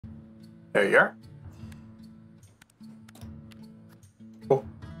There you are. Cool.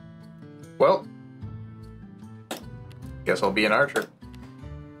 Well, guess I'll be an archer.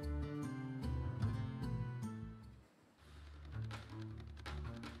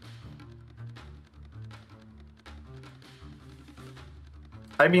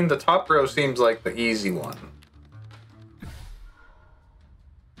 I mean, the top row seems like the easy one.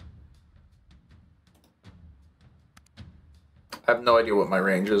 I have no idea what my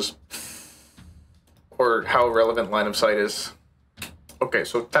range is. Or how relevant line of sight is. Okay,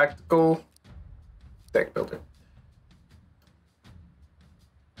 so tactical deck builder.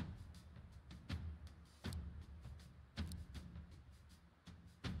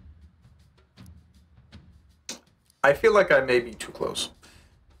 I feel like I may be too close.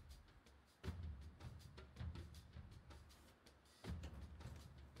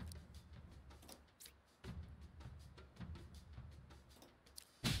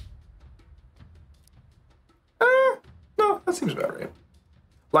 No, that seems about right.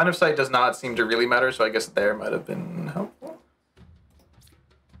 Line of sight does not seem to really matter, so I guess there might have been helpful.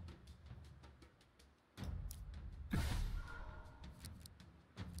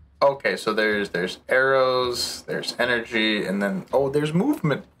 Okay, so there's arrows, there's energy, and then, oh, there's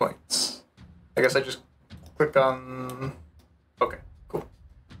movement points. I guess I just click on... Okay, cool.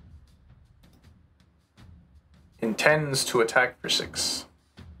 Intends to attack for 6.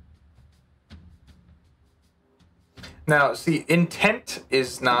 Now, see, intent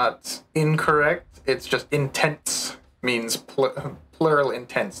is not incorrect. It's just intents means plural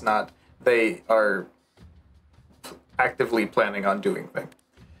intents, not they are actively planning on doing things.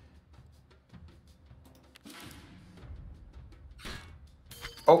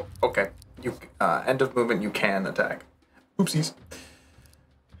 Oh, okay. You end of movement, you can attack. Oopsies.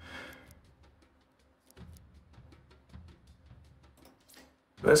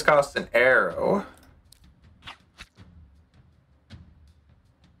 This costs an arrow.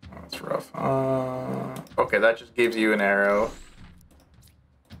 Oh, that's rough. Okay, that just gives you an arrow.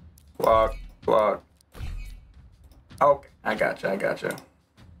 Block, block. Okay, I gotcha.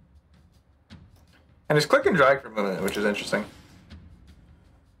 And it's click and drag for movement, which is interesting.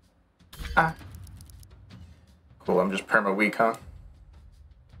 Ah. Cool, I'm just perma weak, huh?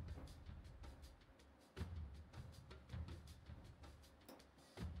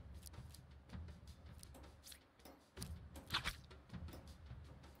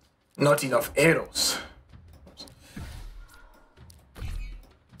 Not enough arrows.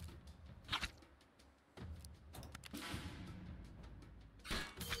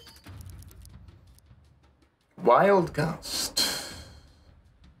 Wild Gust.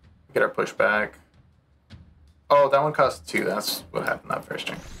 Get our push back. Oh, that one costs 2. That's what happened that first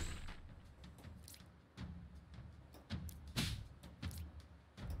turn.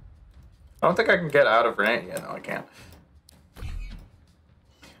 I don't think I can get out of range. Yeah, no, I can't.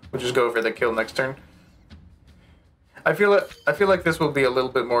 We'll just go for the kill next turn. I feel like this will be a little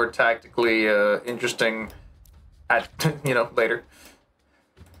bit more tactically interesting at later.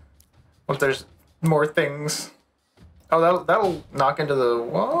 Once there's more things. Oh, that'll knock into the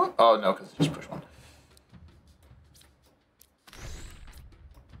wall. Oh no, because just push one.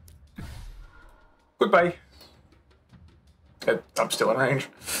 Goodbye. I'm still in range.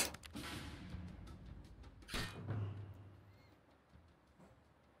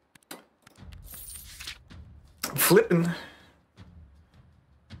 Flipping.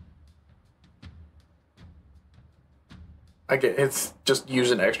 I get it's just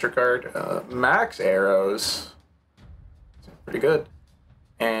use an extra card. Max arrows. Pretty good.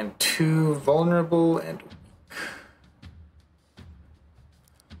 And 2 vulnerable and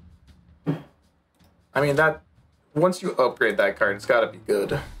weak. I mean that once you upgrade that card, it's gotta be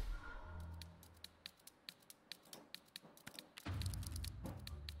good.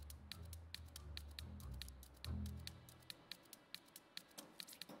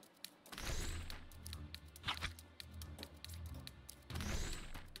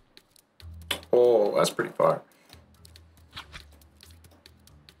 Oh, that's pretty far.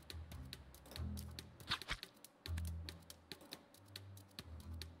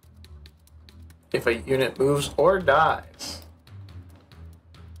 If a unit moves or dies.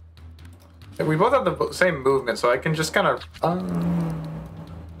 And we both have the same movement, so I can just kind of...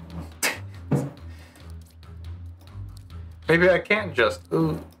 Maybe I can't just...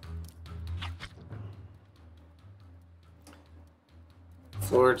 Ooh.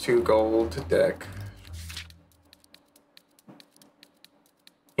 Floor 2 gold deck.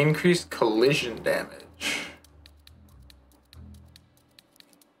 Increased collision damage.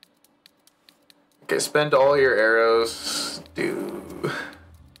 Okay, spend all your arrows. Do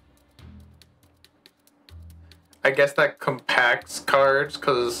guess that compacts cards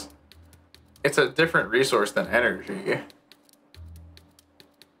because it's a different resource than energy.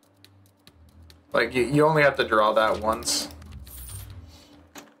 Like, you only have to draw that once.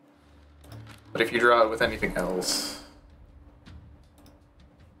 But if you draw it with anything else...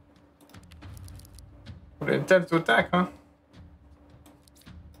 But it intends to attack, huh?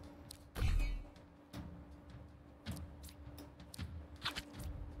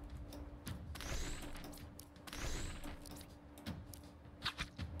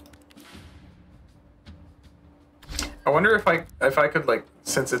 I wonder if I could, like,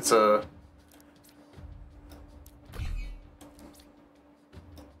 since it's a...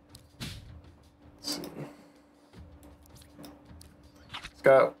 Let's see.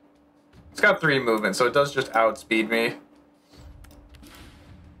 It's got 3 movements, so it does just outspeed me.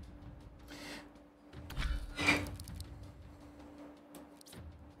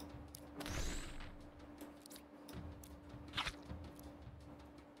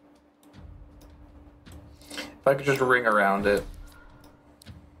 If I could just ring around it.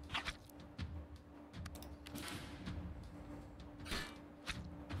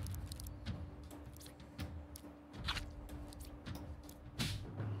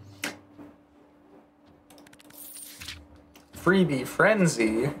 Freebie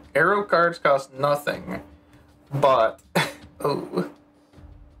Frenzy. Arrow cards cost nothing, but oh,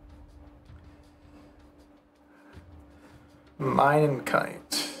 Mine and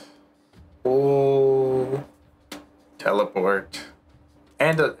Kite. Oh, teleport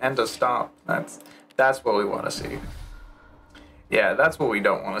and a stop. That's what we want to see. Yeah, that's what we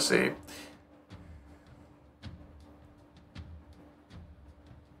don't want to see.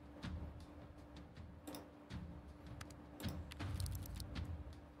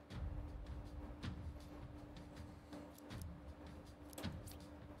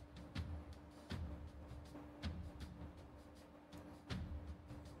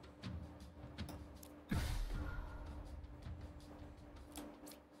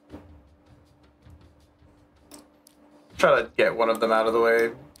 Try to get one of them out of the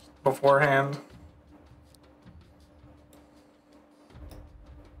way beforehand.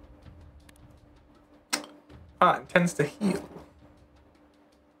 Ah, it tends to heal.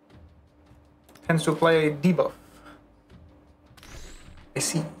 Tends to apply a debuff. I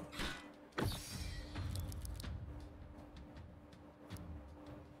see.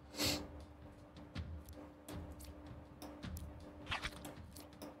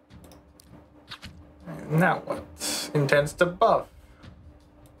 Now what? Intends to buff.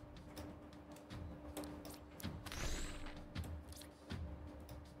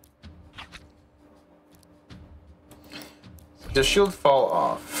 Does shield fall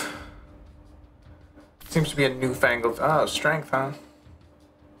off? Seems to be a newfangled... Oh, strength, huh?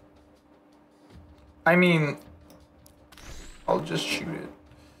 I mean... I'll just shoot it.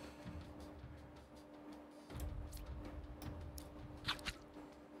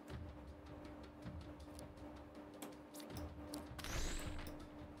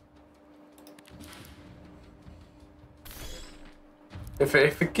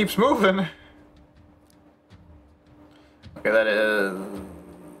 If it keeps moving. Okay, that is...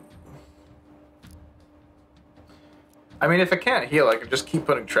 I mean, if it can't heal, I can just keep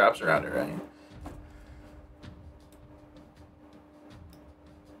putting traps around it, right?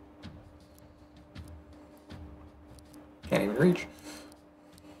 Can't even reach.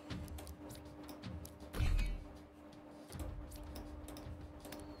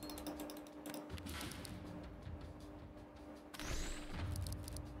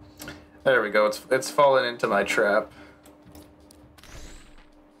 There we go. It's fallen into my trap.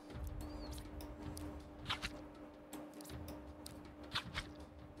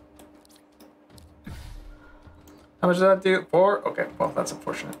 How much does that do? 4? Okay, well, that's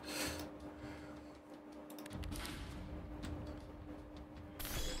unfortunate.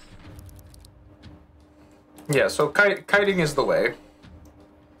 Yeah, so kiting is the way.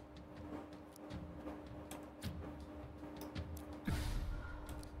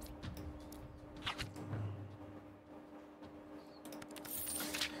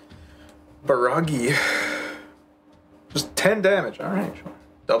 Baragi. Just 10 damage. Alright, sure.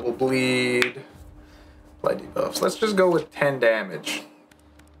 Double bleed. Apply debuffs. Let's just go with 10 damage.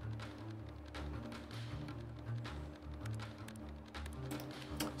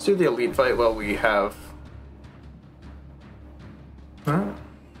 Let's do the elite fight while we have... Huh?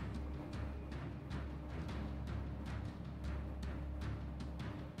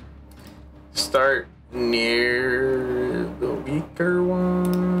 Start near the weaker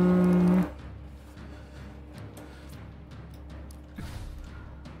one.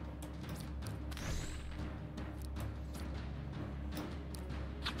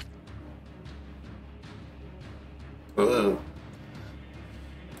 Ugh.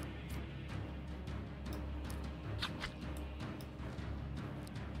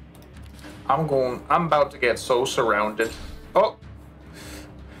 I'm about to get so surrounded. Oh!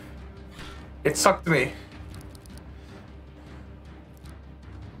 It sucked me.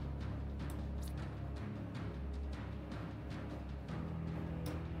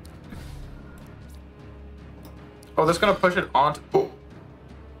 Oh, that's gonna push it onto... Oh.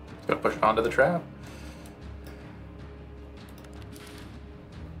 It's gonna push it onto the trap.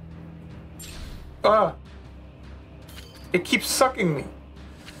 Ah! It keeps sucking me.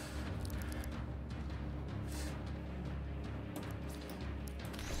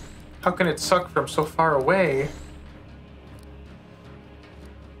 How can it suck from so far away?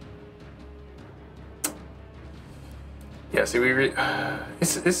 Yeah, see,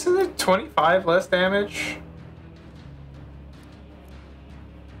 isn't it 25 less damage?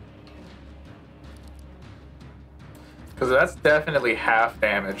 Because that's definitely half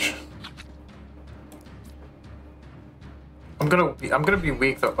damage. I'm gonna be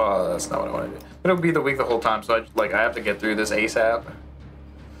weak the. Oh, that's not what I want to do. I'm gonna be the weak the whole time, so I have to get through this ASAP.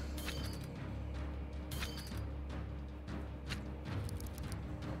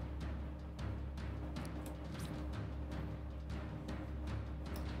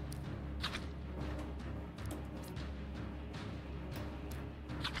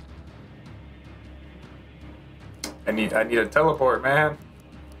 I need a teleport, man.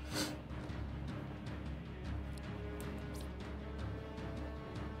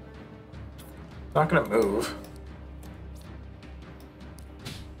 Not gonna move.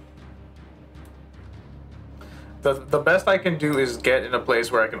 The best I can do is get in a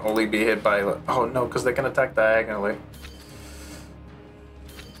place where I can only be hit by... Oh no, because they can attack diagonally.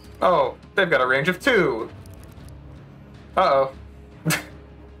 Oh, they've got a range of 2. Uh-oh.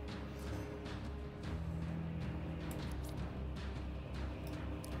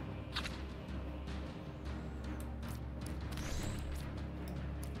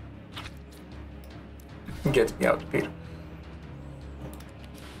 Get me out, Peter.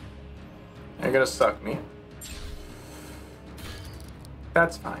 You're gonna suck me.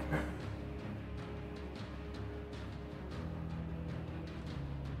 That's fine.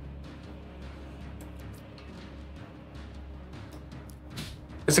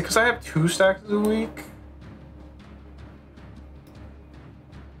 Is it because I have 2 stacks a week?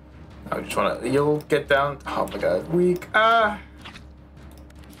 I just wanna... You'll get down... Oh my god, weak.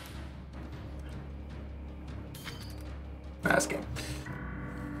 Last game.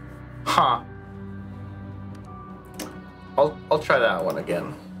 Huh. I'll try that one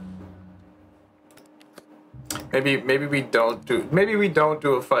again. Maybe we don't do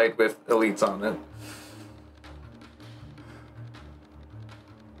a fight with elites on it.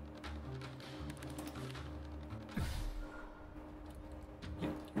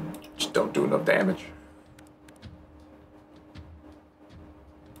 Just don't do enough damage.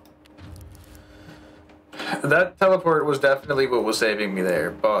 That teleport was definitely what was saving me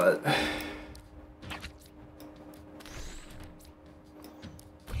there, but...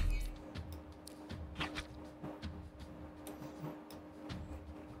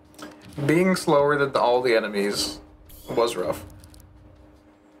 Being slower than all the enemies was rough.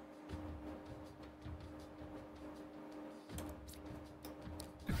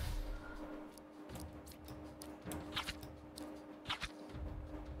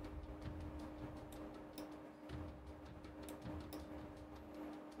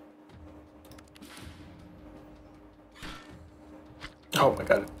 Oh my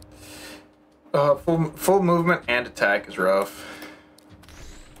god. Full movement and attack is rough.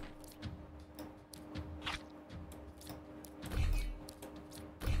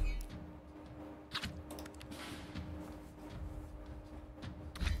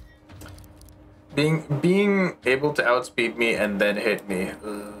 Being able to outspeed me and then hit me.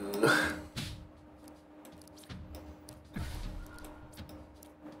 Ugh.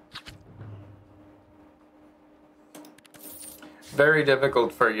 Very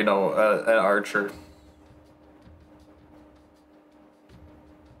difficult for, you know, an archer.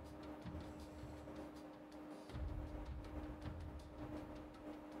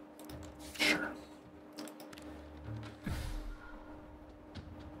 Sure.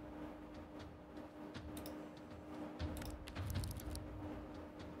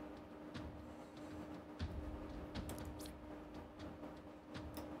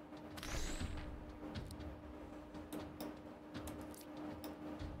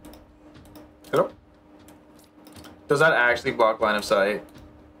 Hello? Does that actually block line of sight?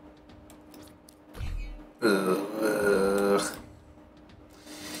 Ugh.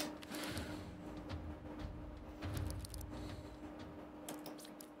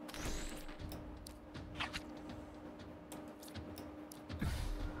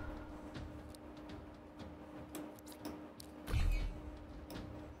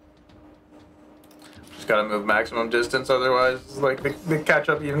 gotta move maximum distance, otherwise, like, they catch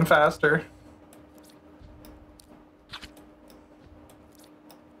up even faster.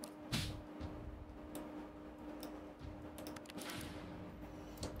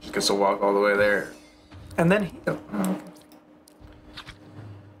 Just gets to walk all the way there. And then heal.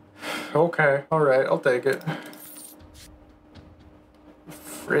 Oh, okay, alright, I'll take it.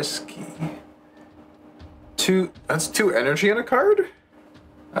 Frisky. That's 2 energy in a card?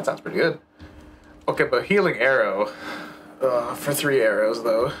 That sounds pretty good. Okay, but healing arrow. For 3 arrows,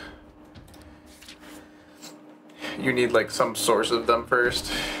 though. You need, like, some source of them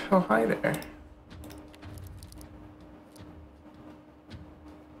first. Oh, hi there.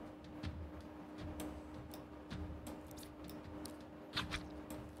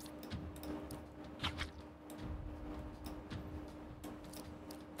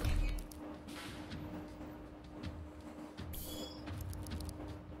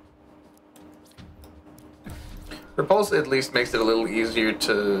 Repulse at least makes it a little easier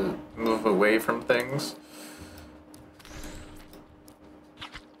to move away from things.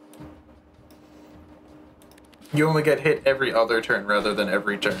 You only get hit every other turn rather than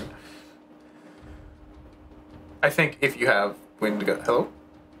every turn. I think if you have wind gun. Hello?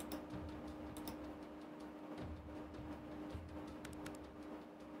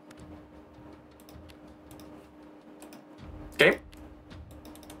 Okay.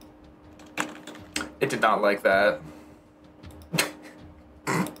 It did not like that.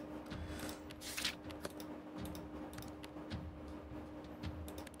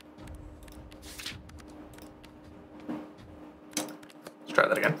 Let's try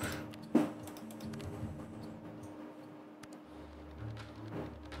that again.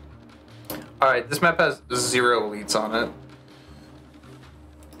 Alright, this map has 0 elites on it.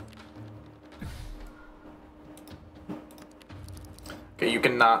 Okay, you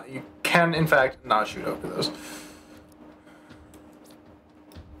can in fact not shoot over those.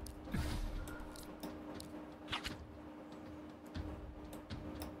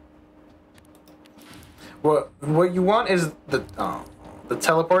 What you want is the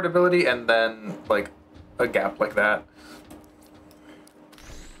teleport ability and then like a gap like that.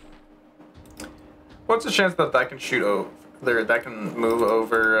 What's the chance that can shoot over that can move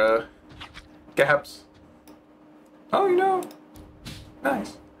over gaps? Oh, you know.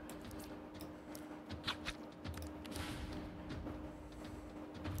 Nice.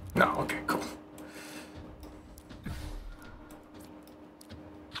 No, okay, cool.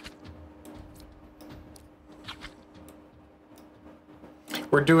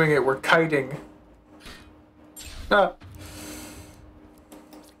 We're doing it, we're kiting. Ah.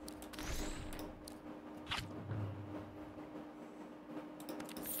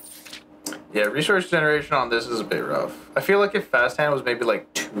 Yeah, resource generation on this is a bit rough. I feel like if fast hand was maybe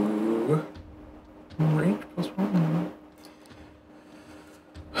like 2 range plus 1.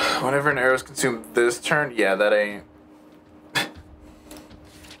 Whenever an arrow is consumed this turn, yeah, that ain't.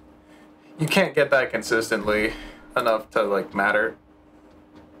 You can't get that consistently enough to like matter.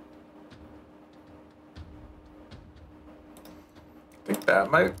 I think that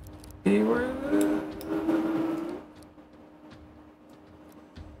might be where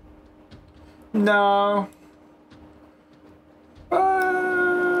No.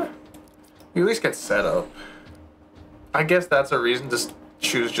 You at least get set up. I guess that's a reason to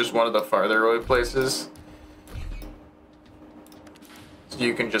choose just one of the farther away places. So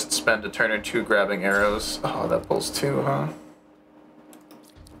you can just spend a turn or 2 grabbing arrows. Oh, that pulls 2, huh?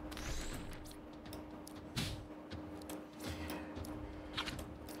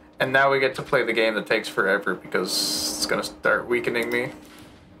 And now we get to play the game that takes forever because it's gonna start weakening me.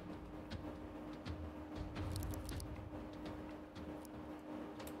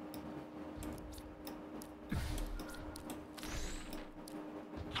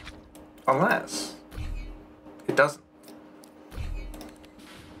 Unless it doesn't.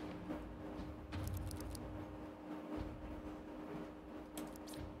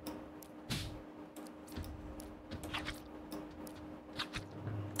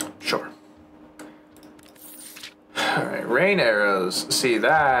 Sure. Alright, rain arrows. See,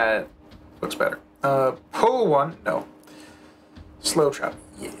 that looks better. Pull 1, no. Slow trap,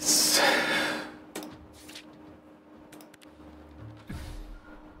 yes.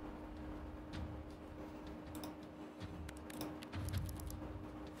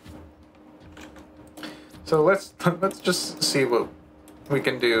 So let's just see what we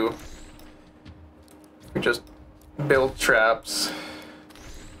can do. We just build traps,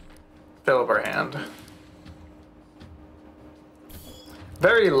 fill up our hand.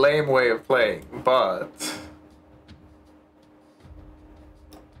 Very lame way of playing, but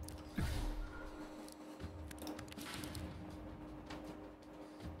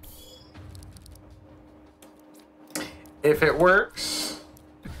If it works...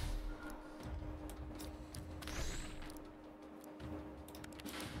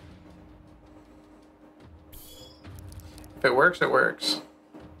 If it works, it works.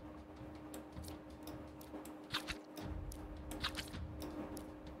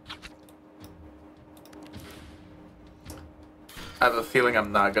 I have a feeling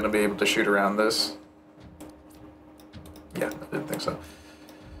I'm not going to be able to shoot around this. Yeah, I didn't think so.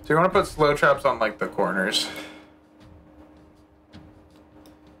 So you want to put slow traps on, like, the corners.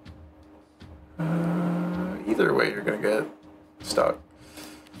 Either way, you're going to get stuck.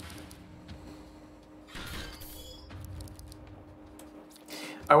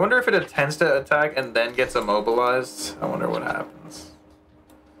 I wonder if it intends to attack and then gets immobilized. I wonder what happens.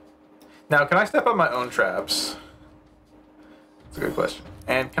 Now, can I step on my own traps? That's a good question.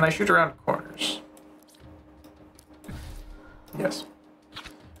 And can I shoot around corners? Yes.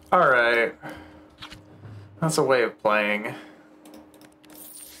 Alright. That's a way of playing.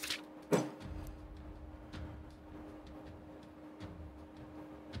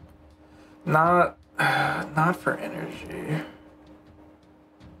 Not for energy.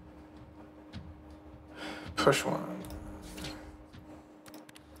 Push one.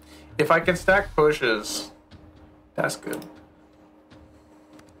 If I can stack pushes, that's good.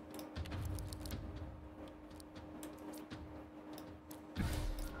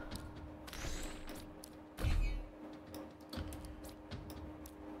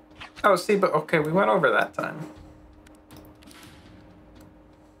 Oh, see, but okay, we went over that time.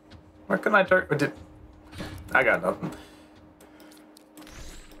 Where can I target? I got nothing.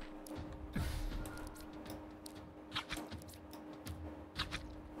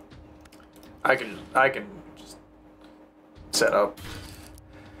 I can just set up.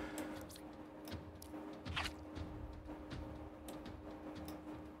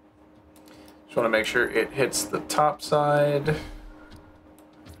 Just want to make sure it hits the top side.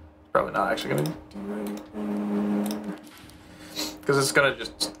 Probably not actually gonna do anything. Because it's gonna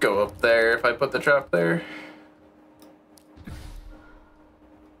just go up there if I put the trap there.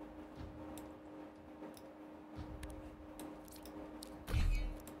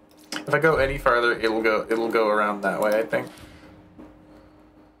 If I go any farther, it'll go around that way, I think.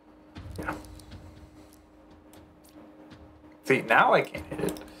 Yeah. See, now I can't hit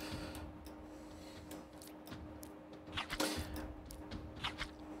it.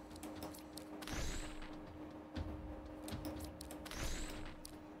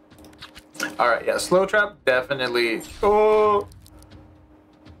 Alright, yeah, slow trap definitely. Oh!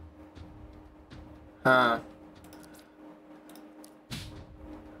 Huh.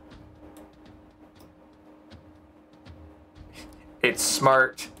 It's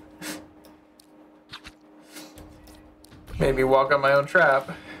smart. Maybe walk on my own trap.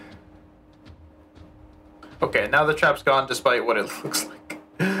 Okay, now the trap's gone despite what it looks like.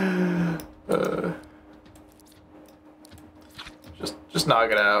 Just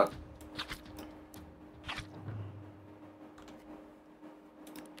knock it out.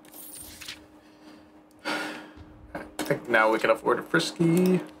 I think now we can afford a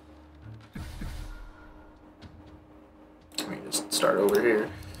frisky. Let me just start over here.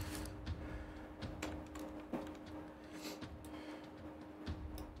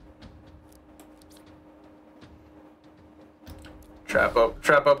 Trap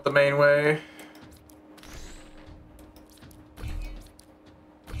up the main way.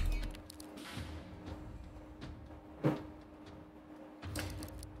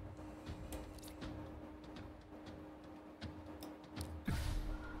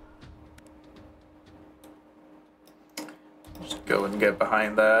 Just go and get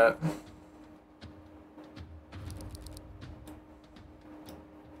behind that.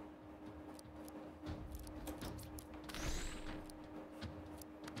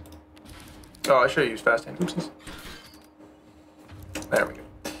 Oh, I should have used fast hand. Oopsies. There we go.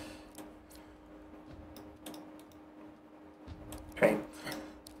 Pain.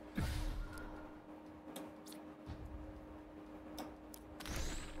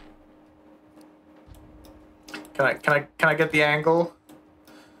 Can I get the angle?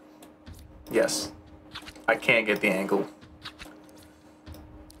 Yes. I can't get the angle.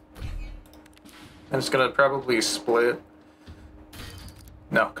 I'm just gonna probably split.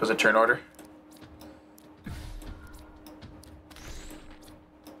 No, because of turn order.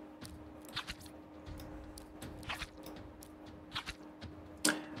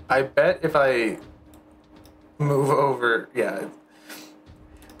 I bet if I move over, yeah,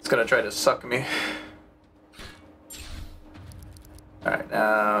 it's gonna try to suck me. Alright,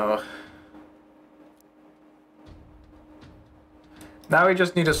 now we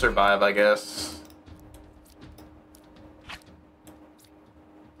just need to survive, I guess.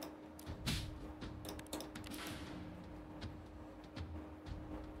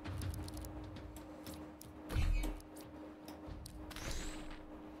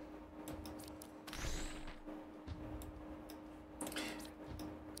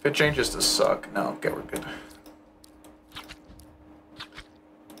 If it changes to suck, no, okay, we're good.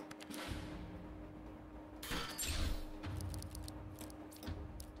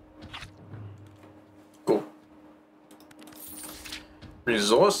 Cool.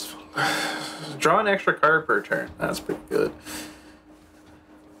 Resourceful. Draw an extra card per turn. That's pretty good.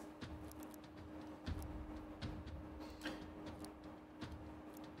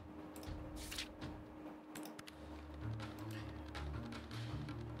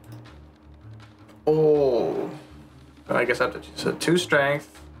 Oh, I guess I have to choose. So 2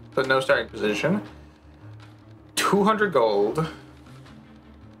 strength, but no starting position. 200 gold.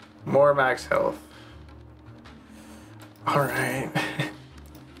 More max health. All right.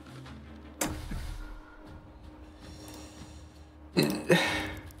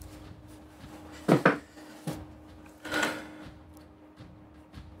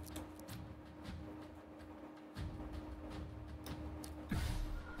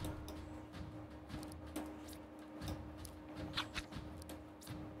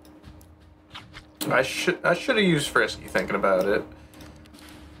 I should have used Frisky thinking about it.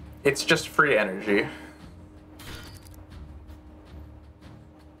 It's just free energy.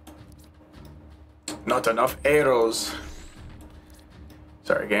 Not enough arrows.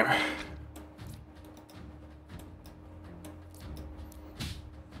 Sorry, game.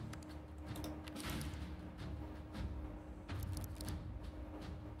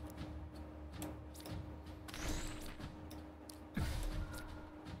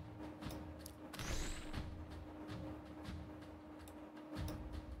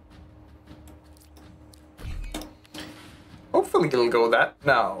 Hopefully it'll go that.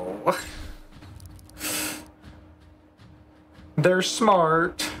 No. They're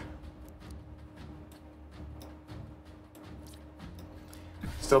smart.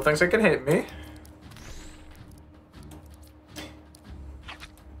 Still thinks it can hit me.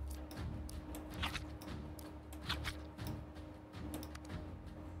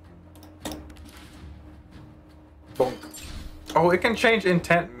 Bonk. Oh, it can change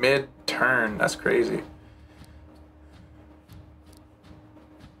intent mid-turn. That's crazy.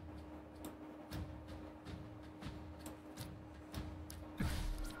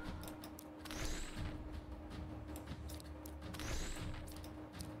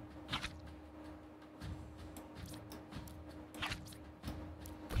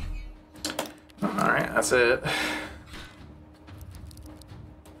 Alright, that's it.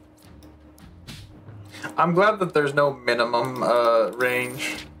 I'm glad that there's no minimum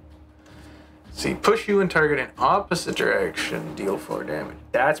range. Let's see, push you and target in opposite direction, deal 4 damage.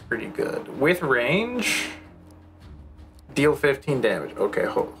 That's pretty good. With range, deal 15 damage. Okay,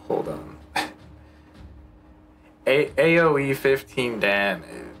 hold on. AoE 15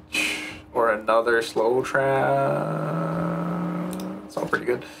 damage. Or another slow trap. It's all pretty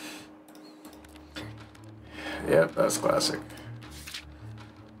good. Yep, that's classic.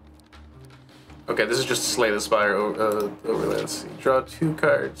 Okay, this is just Slay the Spire overlay. Let's see. Draw 2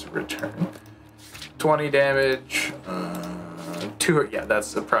 cards, return. 20 damage. 2. Yeah,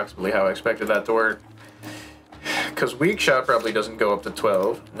 that's approximately how I expected that to work. Because Weak Shot probably doesn't go up to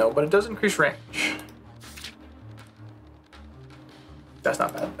 12. No, but it does increase range. That's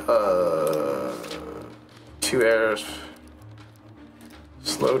not bad. 2 arrows.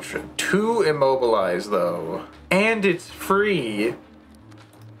 Slow trip. 2 immobilize though. And it's free. I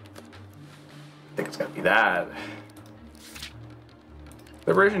think it's gotta be that.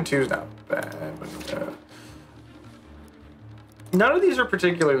 Liberation 2 is not bad, but none of these are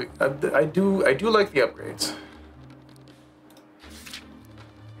particularly. I do like the upgrades.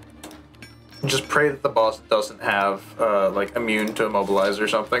 Just pray that the boss doesn't have like immune to immobilize or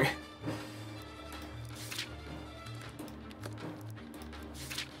something.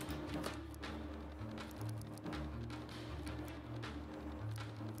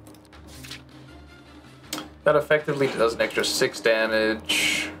 That effectively does an extra 6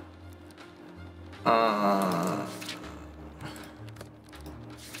 damage.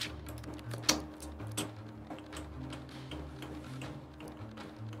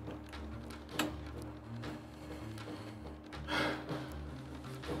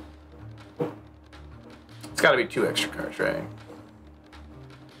 It's got to be 2 extra cards, right?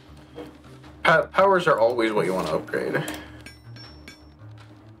 Powers are always what you want to upgrade.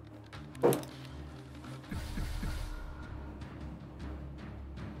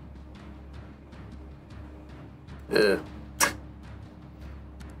 Yeah.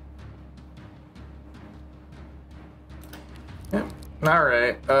 All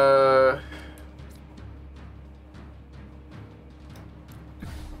right.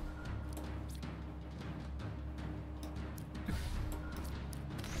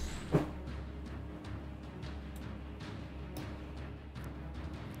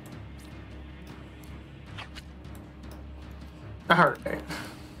 Alright.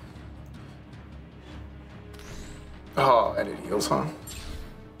 Oh, and it heals, huh?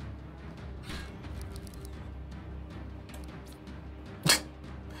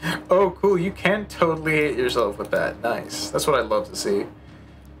 Oh, cool. You can totally hit yourself with that. Nice. That's what I love to see.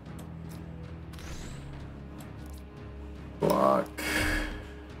 Block.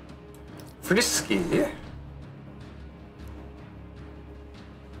 Frisky.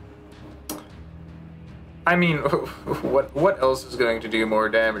 I mean, what else is going to do more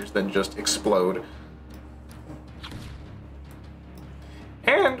damage than just explode?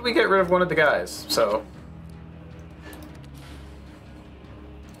 And we get rid of one of the guys, so...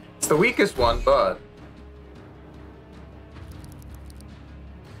 It's the weakest one, but...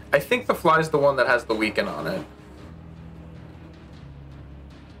 I think the fly's the one that has the weaken on it.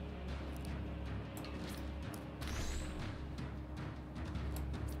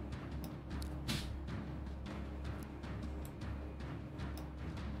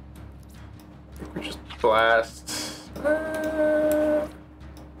 I think we just blast...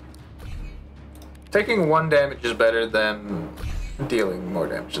 Taking 1 damage is better than dealing more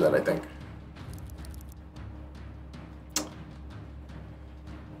damage to that, I think.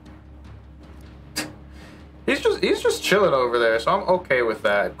 He's just chilling over there, so I'm okay with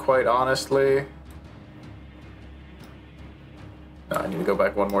that, quite honestly. No, I need to go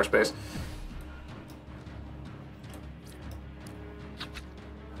back 1 more space.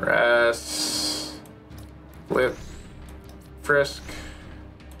 Press. Flip. Frisk.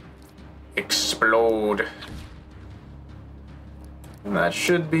 Explode. And that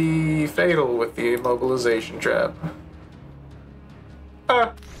should be fatal with the immobilization trap.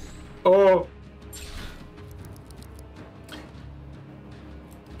 Ah! Oh!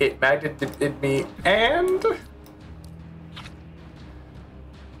 It magneted me and...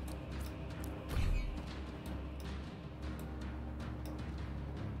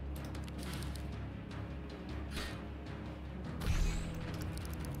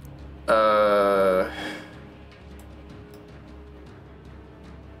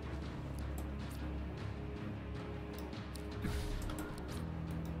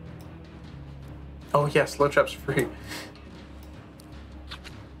 Oh yeah, slow trap's free.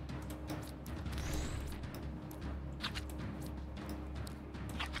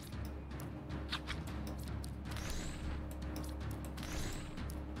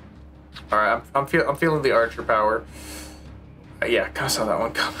 All right, I'm feeling the archer power. Yeah, kind of saw that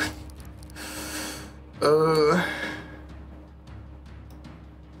one coming.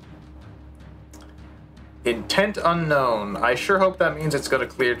 Intent unknown. I sure hope that means it's gonna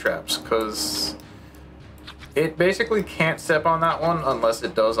clear traps, because it basically can't step on that one unless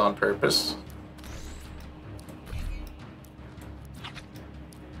it does on purpose.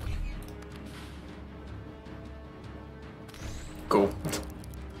 Cool.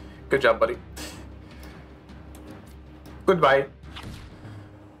 Good job, buddy. Goodbye.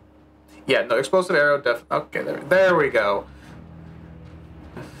 Yeah, no, explosive arrow okay, there we go.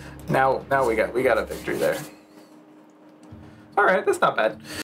 Now we got a victory there. Alright, that's not bad.